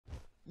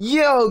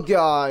Yo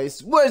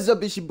guys, what is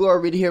up? It's your boy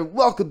already here.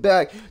 Welcome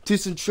back to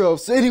some Trove.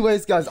 So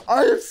anyways guys,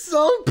 I am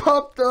so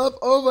pumped up.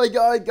 Oh my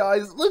god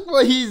guys, look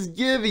what he's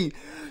giving.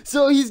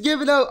 So he's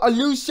giving out a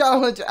new Shadow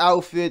Hunter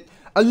outfit,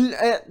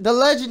 the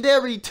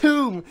legendary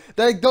tomb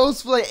that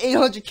goes for like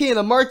 800k in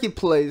the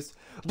marketplace.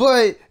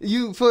 But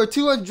for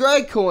 200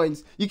 drag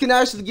coins, you can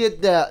actually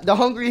get the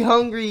hungry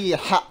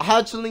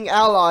hatchling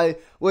ally,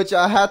 which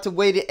I had to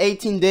wait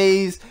 18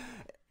 days.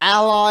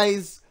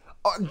 Allies.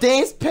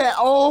 Dance pad.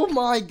 Oh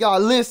my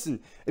god, listen,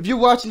 if you're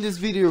watching this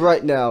video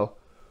right now,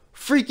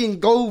 freaking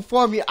go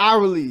farm your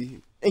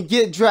hourly and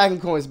get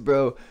dragon coins,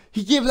 bro.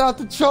 He giving out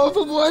the Trove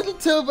of Wonder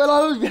too, but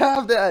I don't even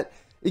have that.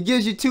 It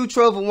gives you 2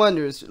 Trove of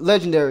Wonders,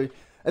 legendary.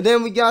 And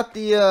then we got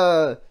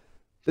the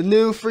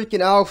new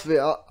freaking outfit.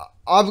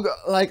 I've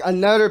got like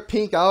another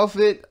pink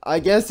outfit. I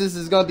guess this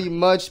is gonna be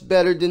much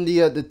better than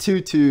the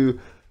tutu.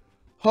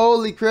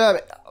 Holy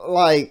crap,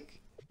 like,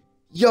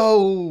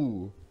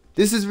 yo,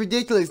 this is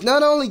ridiculous.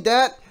 Not only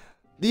that,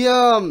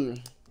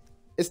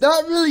 it's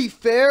not really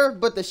fair,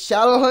 but the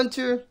Shadow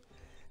Hunter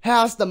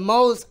has the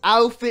most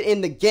outfit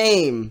in the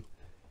game.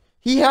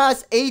 He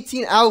has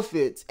 18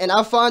 outfits, and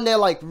I find that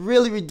like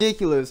really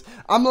ridiculous.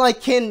 I'm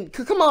like,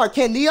 come on,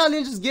 can Neon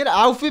Ninjas get an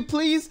outfit,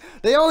 please?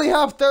 They only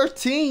have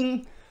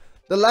 13.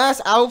 The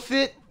last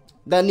outfit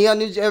that Neon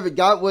Ninja ever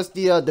got was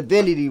the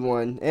Divinity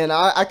one, and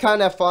I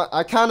kind of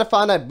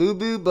find that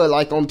boo-boo, but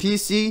like on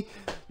PC,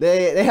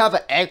 they have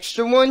an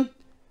extra one.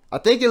 I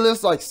think it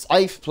looks like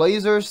Scythe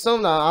Plays or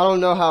something. I don't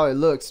know how it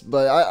looks,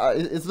 but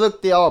it's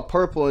looked all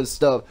purple and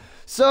stuff.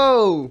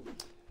 So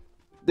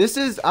this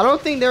is, I don't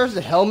think there's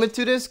a helmet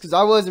to this because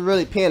I wasn't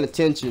really paying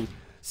attention.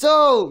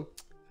 So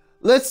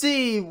let's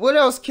see, what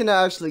else can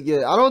I actually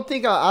get? I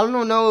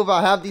don't know if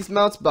I have these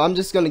mounts, but I'm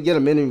just gonna get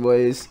them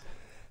anyways.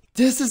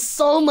 This is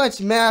so much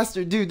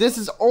master, dude. This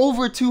is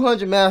over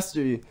 200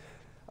 mastery.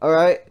 All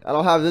right, I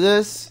don't have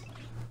this.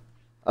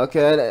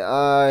 Okay,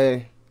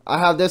 I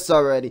have this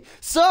already.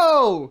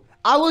 So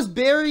I was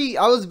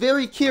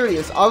very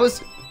curious.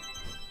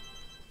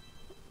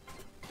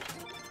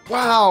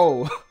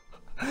 Wow.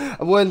 I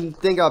wouldn't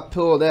think I'd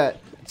pull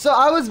that. So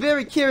I was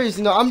very curious,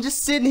 you know, I'm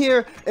just sitting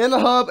here in the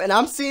hub and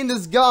I'm seeing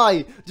this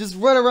guy just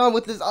run around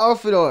with this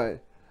outfit on.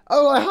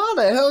 I'm like, how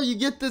the hell you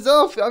get this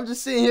outfit? I'm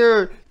just sitting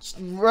here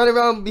running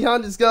around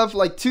behind this guy for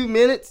like 2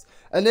 minutes.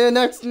 And then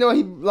next, you know,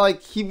 he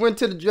went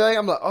to the dragon.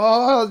 I'm like,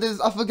 oh,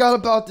 I forgot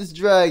about this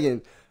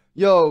dragon.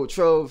 Yo,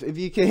 Trove, if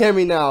you can hear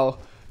me now,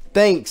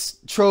 thanks,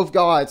 Trove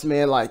gods,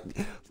 man. Like,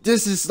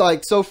 this is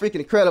like so freaking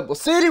incredible.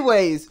 So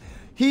anyways,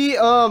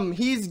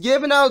 he's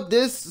giving out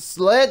this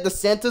sled, the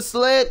Santa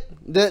sled.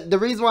 The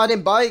reason why I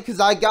didn't buy it,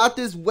 because I got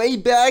this way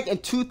back in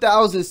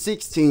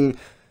 2016.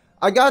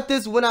 I got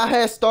this when I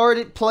had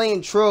started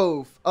playing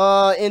Trove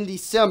in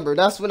December.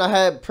 That's when I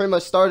had pretty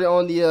much started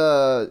on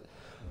the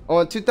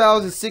on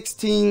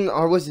 2016,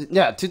 or was it,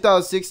 yeah,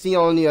 2016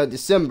 on the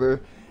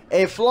December.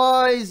 It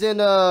flies, and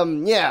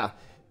yeah,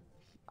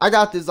 I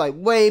got this like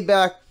way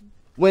back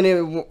when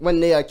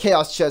the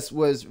chaos chest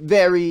was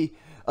very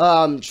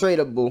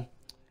tradable.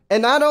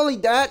 And not only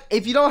that,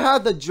 if you don't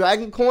have the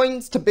dragon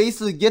coins to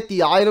basically get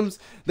the items,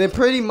 then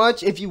pretty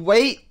much if you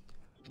wait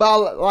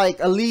about like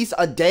at least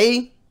a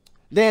day,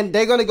 then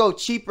they're gonna go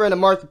cheaper in the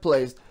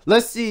marketplace.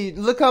 Let's see,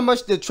 look how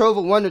much the Trove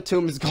of Wonder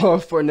Tomb is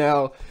going for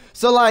now.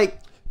 So like,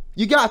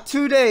 you got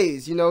 2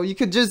 days, you know, you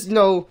could just, you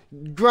know,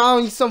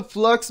 ground some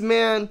flux,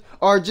 man,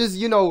 or just,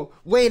 you know,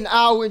 wait an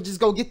hour and just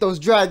go get those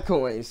drag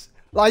coins.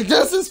 Like,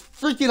 this is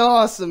freaking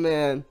awesome,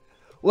 man.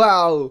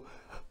 Wow.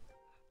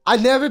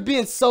 I've never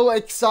been so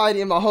excited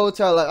in my whole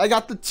entire life. I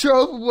got the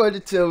Trove of Wonder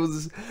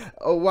Tombs.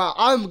 Oh, wow.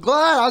 I'm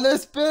glad I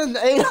didn't spend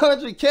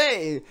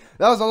 800k.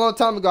 That was a long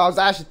time ago. I was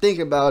actually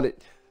thinking about it.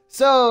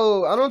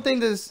 So, I don't think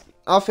this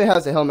outfit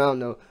has a helmet. I don't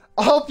know.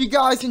 I hope you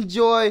guys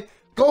enjoy.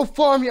 Go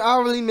farm your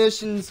hourly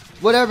missions,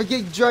 whatever,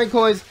 get dragon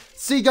coins.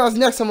 See you guys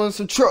next time on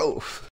some Trove.